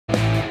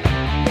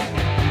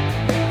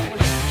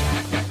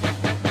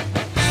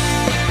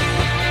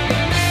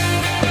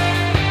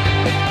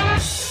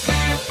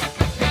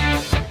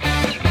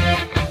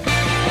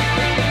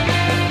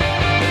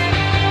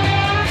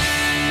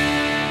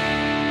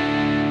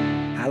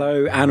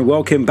Hello and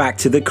welcome back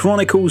to the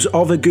Chronicles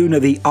of a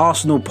Gooner, the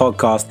Arsenal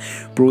podcast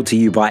brought to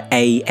you by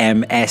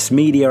AMS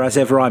Media. As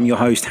ever, I'm your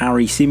host,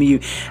 Harry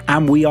Symeou,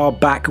 and we are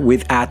back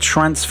with our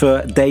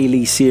Transfer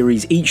Daily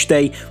series. Each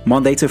day,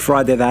 Monday to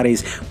Friday, that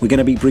is, we're going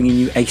to be bringing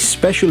you a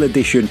special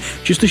edition,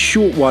 just a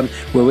short one,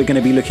 where we're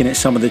going to be looking at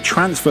some of the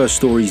transfer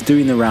stories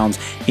doing the rounds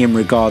in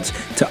regards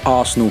to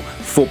Arsenal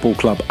Football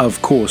Club.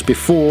 Of course,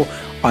 before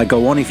I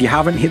go on, if you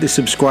haven't hit the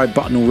subscribe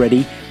button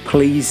already,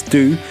 please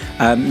do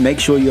make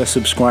sure you are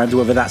subscribed,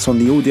 whether that's on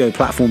the audio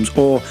platforms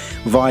or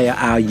via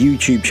our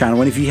YouTube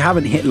channel. And if you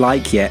haven't hit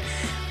like yet,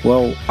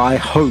 well, I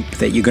hope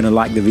that you're going to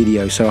like the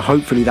video. So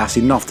hopefully that's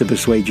enough to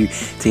persuade you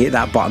to hit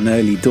that button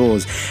early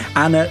doors.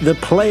 And the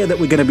player that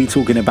we're going to be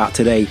talking about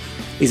today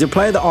is a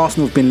player that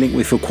Arsenal have been linked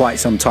with for quite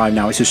some time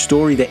now. It's a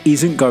story that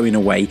isn't going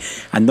away,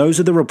 and those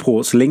are the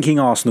reports linking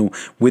Arsenal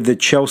with the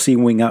Chelsea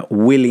winger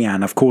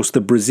Willian. Of course,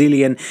 the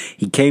Brazilian,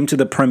 he came to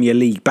the Premier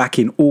League back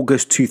in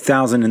August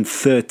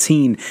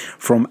 2013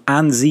 from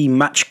Anzi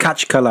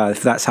Machkachkala,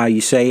 if that's how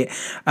you say it.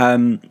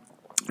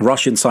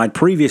 Russian side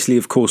previously,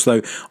 of course,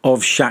 though,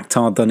 of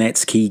Shakhtar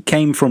Donetsk. He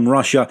came from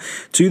Russia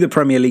to the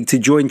Premier League to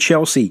join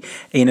Chelsea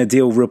in a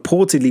deal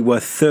reportedly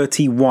worth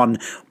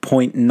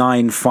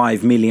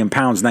 £31.95 million.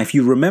 Now, if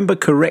you remember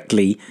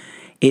correctly,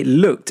 it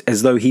looked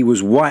as though he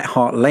was White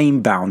Hart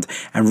Lane bound,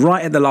 and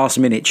right at the last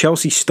minute,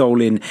 Chelsea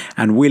stole in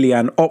and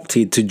Willian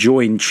opted to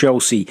join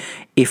Chelsea,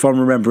 if I'm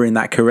remembering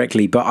that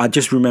correctly. But I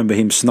just remember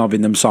him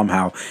snubbing them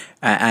somehow.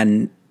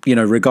 And, you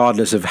know,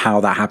 regardless of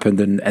how that happened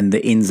and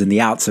the ins and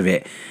the outs of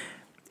it,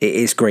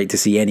 it's great to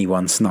see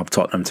anyone snub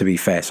Tottenham, to be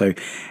fair. So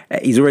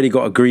he's already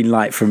got a green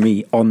light from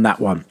me on that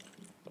one.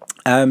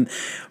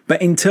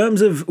 But in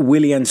terms of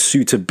Willian's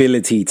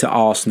suitability to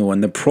Arsenal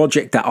and the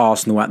project at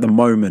Arsenal at the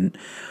moment,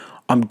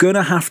 I'm going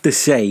to have to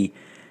say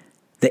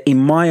that, in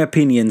my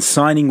opinion,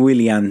 signing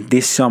Willian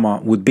this summer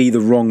would be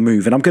the wrong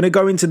move. And I'm going to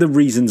go into the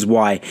reasons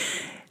why.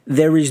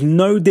 There is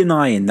no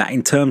denying that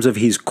in terms of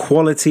his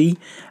quality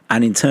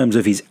and in terms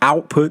of his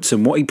outputs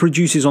and what he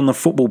produces on the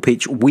football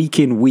pitch week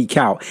in, week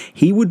out,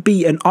 he would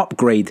be an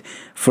upgrade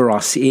for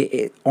us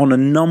on a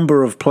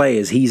number of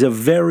players. He's a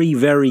very,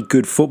 very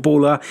good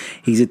footballer.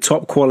 He's a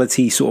top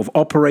quality sort of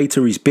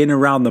operator. He's been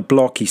around the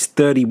block. He's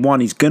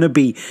 31. He's going to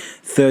be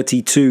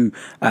 32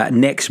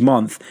 next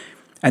month.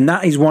 And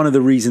that is one of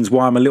the reasons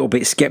why I'm a little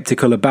bit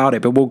skeptical about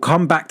it. But we'll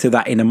come back to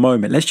that in a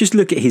moment. Let's just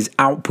look at his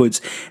outputs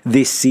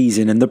this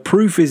season. And the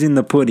proof is in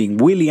the pudding.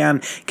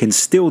 Willian can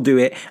still do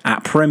it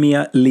at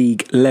Premier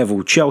League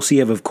level. Chelsea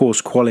have, of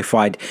course,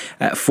 qualified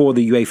for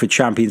the UEFA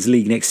Champions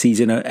League next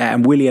season.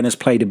 And Willian has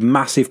played a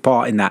massive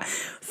part in that.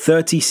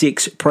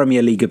 36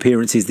 Premier League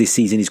appearances this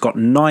season. He's got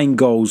 9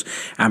 goals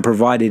and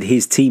provided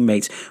his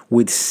teammates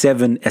with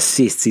 7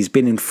 assists. He's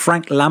been in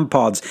Frank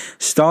Lampard's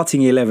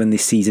starting 11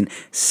 this season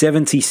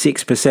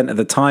 76% of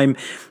the time.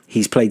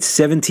 He's played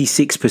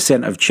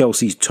 76% of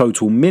Chelsea's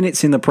total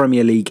minutes in the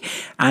Premier League,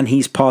 and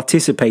he's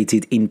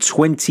participated in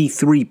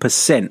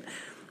 23%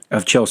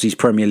 of Chelsea's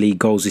Premier League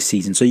goals this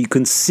season. So you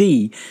can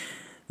see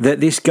that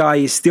this guy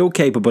is still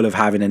capable of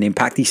having an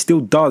impact. He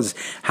still does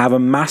have a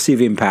massive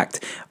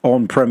impact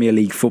on Premier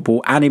League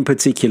football, and in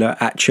particular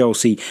at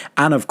Chelsea.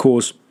 And of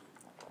course,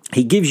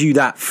 he gives you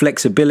that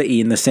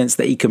flexibility in the sense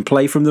that he can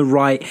play from the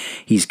right,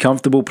 he's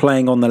comfortable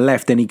playing on the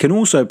left, and he can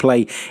also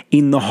play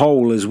in the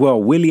hole as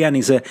well. Willian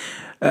is a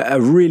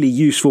really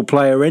useful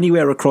player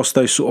anywhere across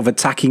those sort of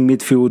attacking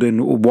midfield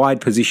and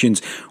wide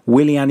positions.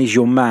 Willian is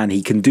your man.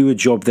 He can do a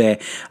job there.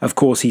 Of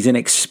course, he's an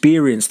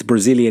experienced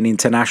Brazilian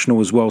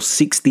international as well.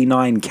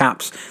 69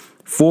 caps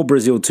for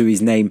Brazil to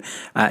his name,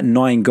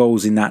 9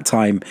 goals in that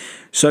time.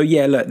 So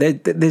yeah, look,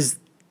 there's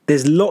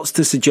lots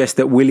to suggest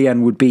that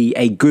Willian would be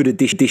a good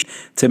addition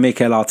to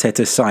Mikel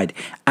Arteta's side.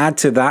 Add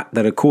to that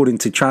according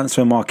to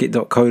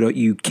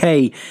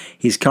transfermarket.co.uk,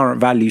 his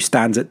current value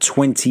stands at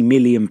 £20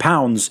 million.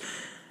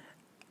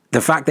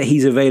 The fact that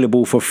he's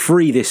available for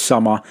free this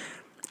summer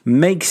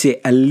makes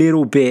it a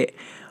little bit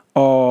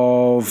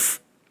of,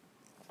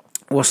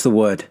 what's the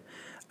word?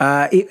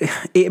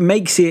 It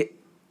makes it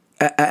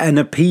an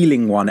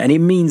appealing one, and it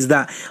means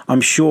that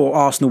I'm sure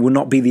Arsenal will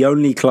not be the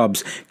only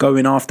clubs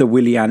going after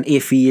Willian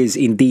if he is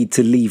indeed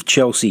to leave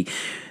Chelsea.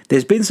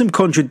 There's been some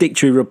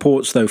contradictory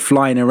reports, though,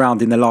 flying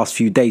around in the last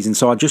few days, and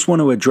so I just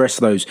want to address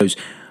those.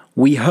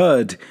 We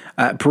heard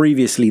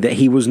previously that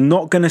he was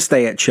not going to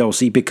stay at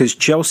Chelsea because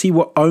Chelsea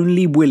were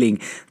only willing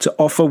to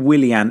offer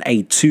Willian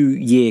a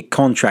 2-year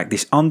contract.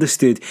 It's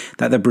understood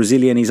that the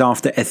Brazilian is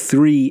after a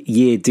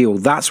 3-year deal.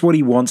 That's what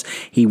he wants.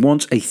 He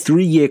wants a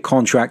 3-year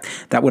contract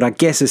that would, I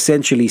guess,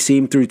 essentially see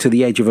him through to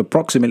the age of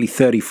approximately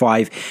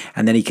 35,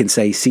 and then he can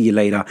say, see you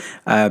later,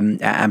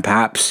 and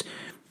perhaps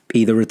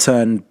either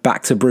return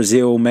back to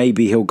Brazil.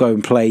 Maybe he'll go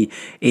and play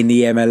in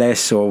the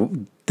MLS or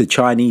the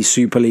Chinese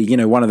Super League, you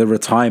know, one of the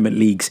retirement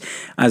leagues,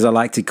 as I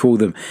like to call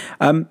them.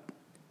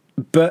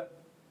 But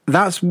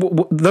those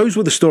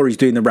were the stories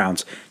doing the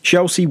rounds.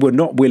 Chelsea were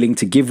not willing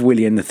to give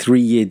Willian the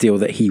 3-year deal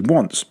that he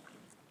wants.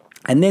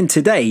 And then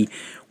today,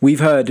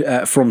 we've heard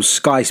from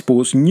Sky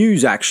Sports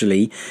News,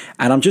 actually,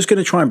 and I'm just going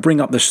to try and bring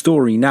up the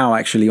story now,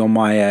 actually, on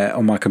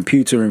my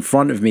computer in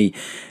front of me,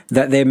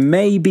 that there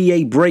may be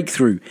a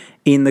breakthrough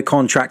in the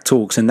contract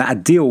talks and that a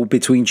deal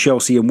between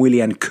Chelsea and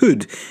Willian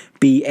could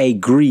be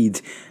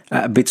agreed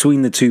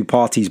between the two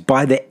parties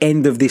by the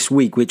end of this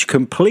week, which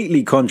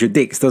completely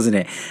contradicts, doesn't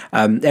it,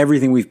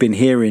 everything we've been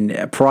hearing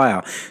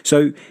prior.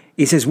 So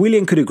it says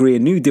Willian could agree a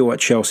new deal at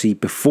Chelsea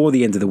before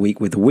the end of the week,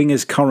 with the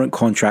winger's current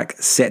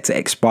contract set to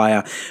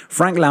expire.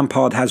 Frank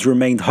Lampard has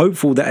remained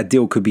hopeful that a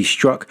deal could be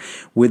struck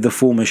with the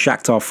former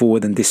Shakhtar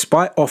forward, and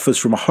despite offers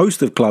from a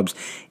host of clubs,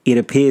 it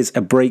appears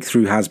a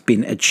breakthrough has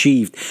been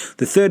achieved.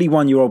 The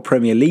 31-year-old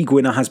Premier League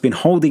winner has been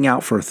holding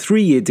out for a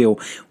 3-year deal,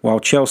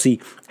 while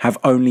Chelsea have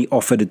only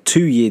offered a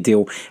 2-year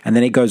deal. And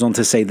then it goes on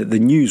to say that the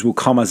news will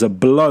come as a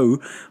blow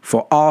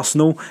for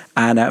Arsenal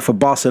and for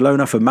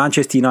Barcelona, for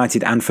Manchester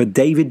United, and for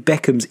David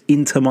Beckham's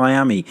Inter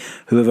Miami,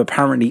 who have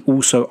apparently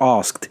also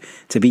asked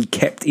to be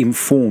kept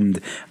informed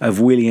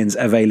of Willian's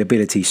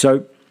availability.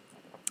 So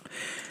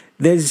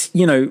there's,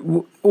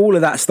 all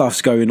of that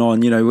stuff's going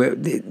on.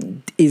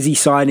 Is he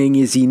signing?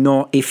 Is he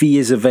not? If he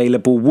is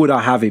available, would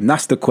I have him?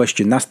 That's the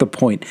question. That's the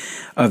point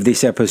of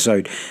this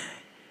episode.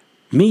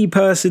 Me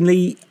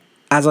personally,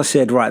 as I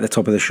said right at the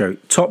top of the show,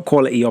 top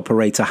quality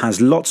operator, has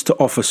lots to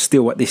offer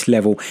still at this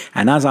level.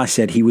 And as I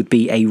said, he would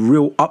be a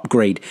real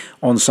upgrade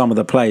on some of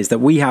the players that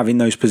we have in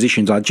those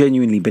positions. I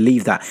genuinely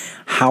believe that.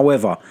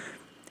 However,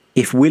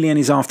 if Willian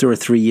is after a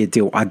 3-year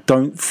deal, I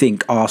don't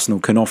think Arsenal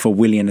can offer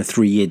Willian a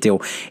 3-year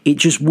deal. It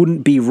just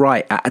wouldn't be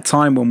right at a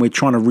time when we're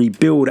trying to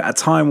rebuild, at a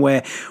time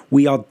where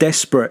we are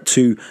desperate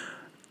to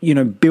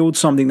build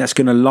something that's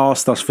going to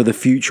last us for the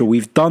future.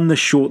 We've done the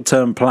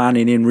short-term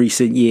planning in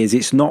recent years.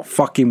 It's not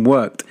fucking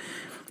worked.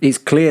 It's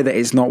clear that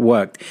it's not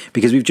worked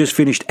because we've just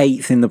finished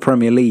 8th in the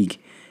Premier League.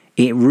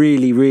 It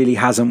really, really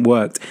hasn't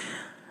worked.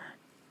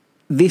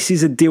 This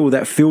is a deal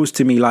that feels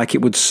to me like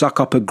it would suck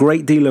up a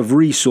great deal of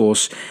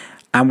resource.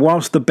 And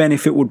whilst the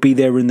benefit would be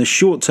there in the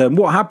short term,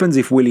 what happens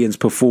if Willian's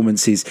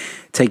performances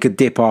take a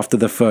dip after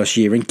the first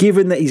year? And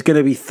given that he's going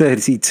to be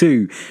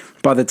 32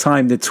 by the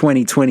time the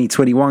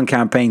 2020-21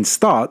 campaign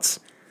starts,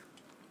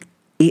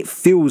 it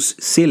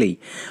feels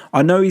silly.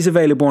 I know he's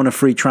available on a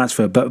free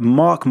transfer, but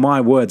mark my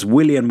words,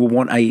 Willian will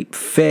want a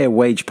fair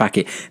wage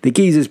packet. The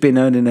geezer's been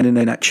earning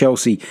it at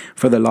Chelsea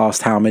for the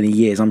last how many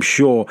years? I'm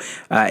sure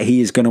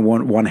he is going to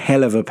want one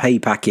hell of a pay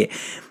packet.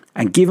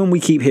 And given we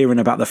keep hearing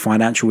about the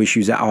financial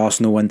issues at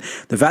Arsenal and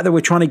the fact that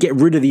we're trying to get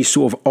rid of these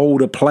sort of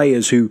older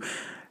players who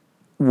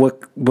were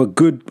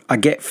good, I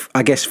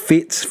guess,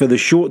 fits for the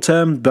short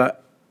term,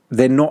 but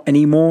they're not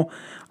anymore,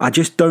 I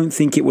just don't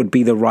think it would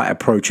be the right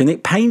approach. And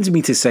it pains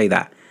me to say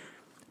that,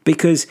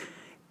 because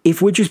if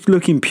we're just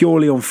looking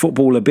purely on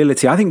football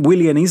ability, I think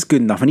Willian is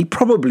good enough, and he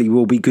probably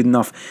will be good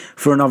enough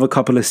for another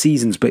couple of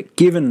seasons. But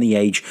given the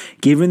age,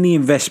 given the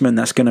investment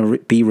that's going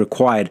to be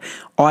required,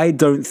 I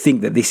don't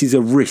think that this is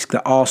a risk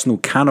that Arsenal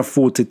can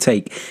afford to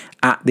take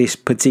at this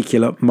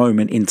particular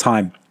moment in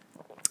time.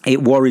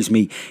 It worries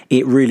me.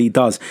 It really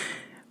does.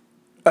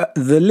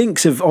 The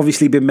links have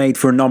obviously been made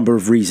for a number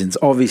of reasons.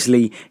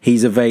 Obviously,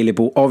 he's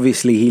available.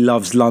 Obviously, he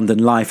loves London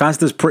life, as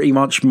does pretty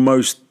much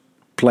most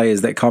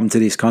players that come to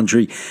this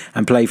country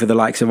and play for the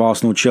likes of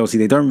Arsenal, Chelsea.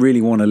 They don't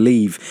really want to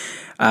leave.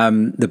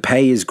 The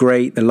pay is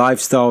great. The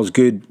lifestyle's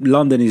good.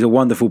 London is a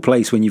wonderful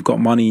place when you've got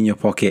money in your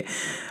pocket.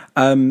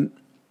 But,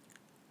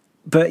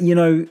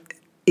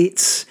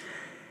 it's...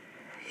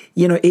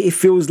 it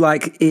feels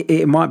like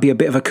it might be a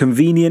bit of a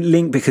convenient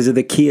link because of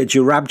the Kia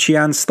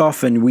Joorabchian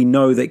stuff. And we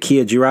know that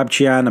Kia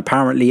Joorabchian,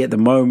 apparently at the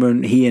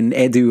moment, he and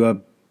Edu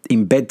are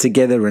in bed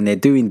together and they're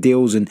doing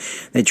deals and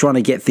they're trying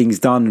to get things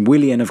done.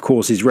 Willian, of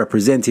course, is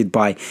represented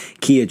by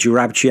Kia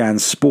Joorabchian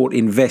Sport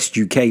Invest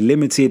UK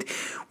Limited,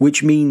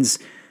 which means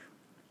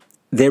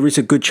there is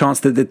a good chance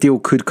that the deal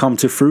could come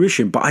to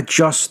fruition. But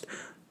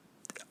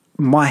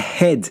my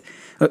heart,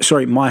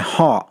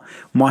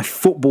 my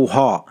football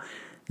heart,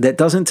 that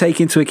doesn't take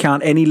into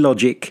account any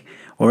logic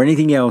or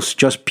anything else,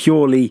 just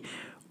purely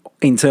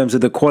in terms of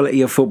the quality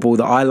of football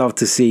that I love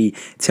to see,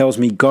 tells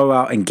me go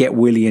out and get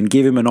Willian,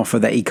 give him an offer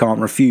that he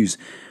can't refuse.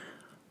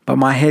 But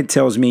my head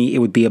tells me it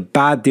would be a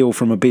bad deal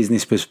from a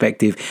business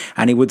perspective,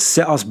 and it would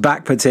set us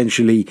back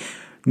potentially,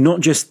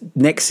 not just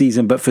next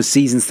season, but for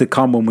seasons to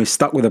come when we're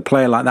stuck with a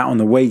player like that on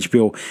the wage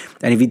bill.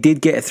 And if he did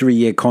get a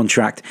 3-year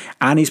contract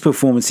and his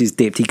performances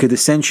dipped, he could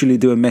essentially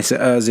do a Mesut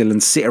Ozil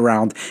and sit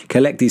around,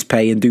 collect his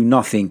pay and do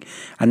nothing.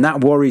 And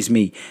that worries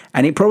me.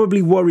 And it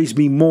probably worries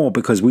me more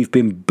because we've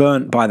been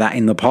burnt by that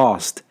in the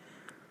past.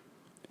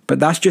 But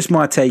that's just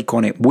my take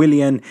on it.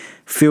 Willian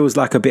feels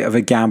like a bit of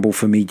a gamble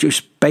for me,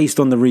 just based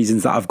on the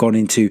reasons that I've gone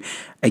into.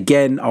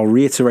 Again, I'll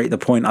reiterate the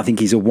point. I think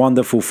he's a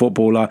wonderful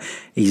footballer.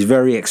 He's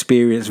very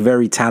experienced,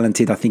 very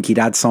talented. I think he'd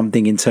add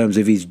something in terms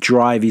of his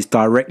drive, his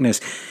directness,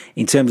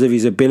 in terms of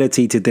his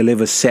ability to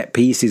deliver set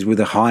pieces with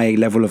a high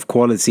level of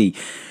quality.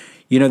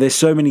 There's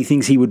so many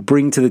things he would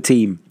bring to the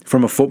team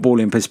from a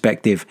footballing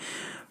perspective.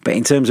 But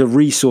in terms of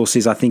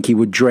resources, I think he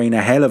would drain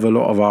a hell of a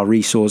lot of our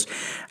resource.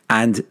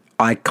 And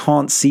I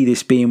can't see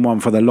this being one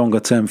for the longer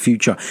term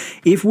future.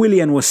 If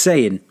Willian was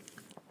saying,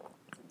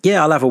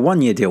 yeah, I'll have a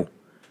 1 year deal,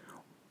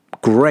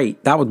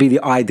 great. That would be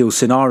the ideal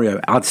scenario.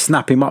 I'd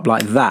snap him up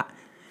like that.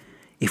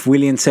 If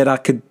Willian said I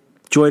could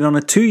join on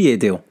a 2 year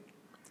deal,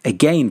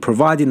 again,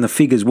 providing the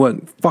figures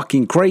weren't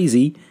fucking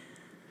crazy,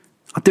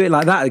 I'd do it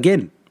like that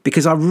again.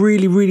 Because I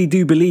really, really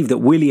do believe that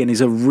Willian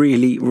is a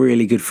really,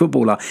 really good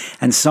footballer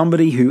and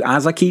somebody who,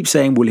 as I keep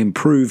saying, will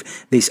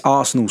improve this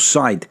Arsenal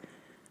side.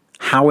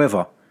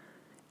 However,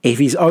 if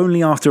he's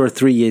only after a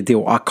 3 year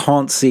deal, I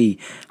can't see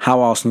how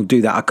Arsenal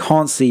do that. I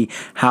can't see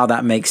how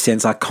that makes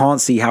sense. I can't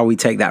see how we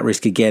take that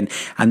risk again.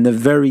 And the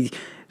very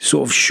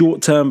sort of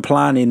short-term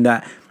planning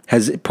that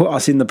has put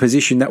us in the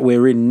position that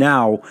we're in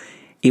now,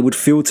 it would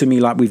feel to me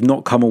like we've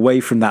not come away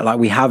from that, like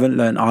we haven't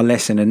learned our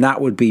lesson, and that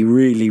would be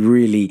really,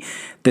 really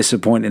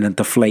disappointing and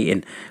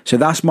deflating. So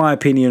that's my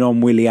opinion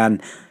on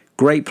Willian.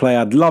 Great player.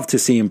 I'd love to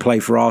see him play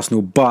for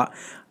Arsenal, but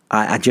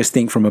I just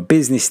think from a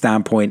business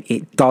standpoint,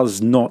 it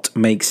does not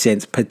make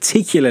sense,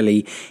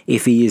 particularly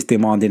if he is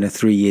demanding a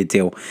 3 year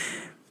deal.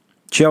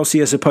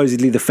 Chelsea are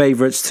supposedly the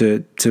favourites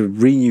to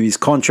renew his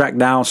contract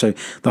now, so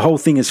the whole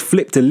thing has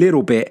flipped a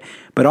little bit,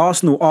 but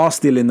Arsenal are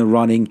still in the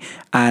running,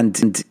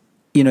 and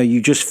you know,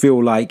 you just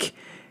feel like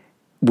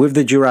with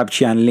the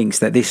Jarabchian links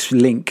that this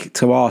link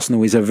to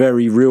Arsenal is a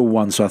very real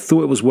one. So I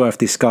thought it was worth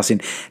discussing.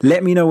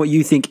 Let me know what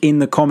you think in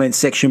the comments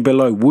section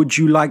below. Would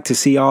you like to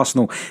see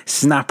Arsenal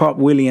snap up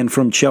Willian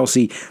from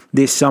Chelsea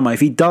this summer? If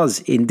he does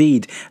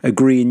indeed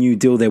agree a new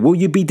deal there, will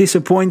you be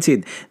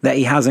disappointed that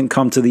he hasn't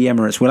come to the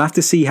Emirates? We'll have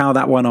to see how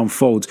that one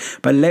unfolds.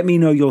 But let me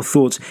know your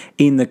thoughts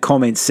in the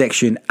comments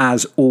section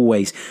as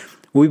always.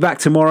 We'll be back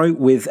tomorrow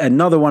with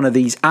another one of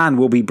these, and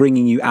we'll be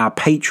bringing you our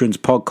Patrons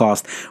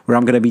podcast, where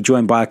I'm going to be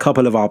joined by a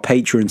couple of our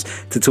patrons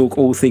to talk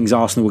all things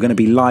Arsenal. We're going to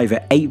be live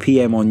at 8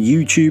 p.m. on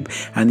YouTube,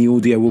 and the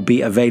audio will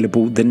be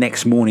available the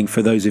next morning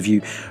for those of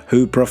you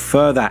who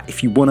prefer that.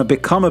 If you want to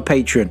become a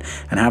patron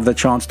and have the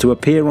chance to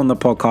appear on the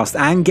podcast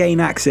and gain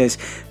access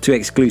to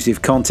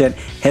exclusive content,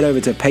 head over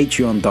to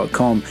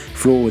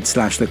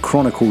patreon.com/The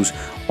Chronicles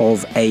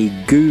of a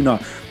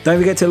Gooner. Don't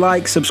forget to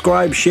like,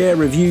 subscribe, share,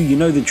 review. You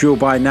know the drill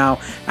by now.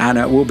 And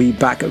we'll be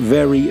back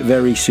very,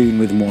 very soon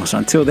with more. So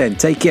until then,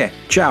 take care.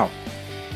 Ciao.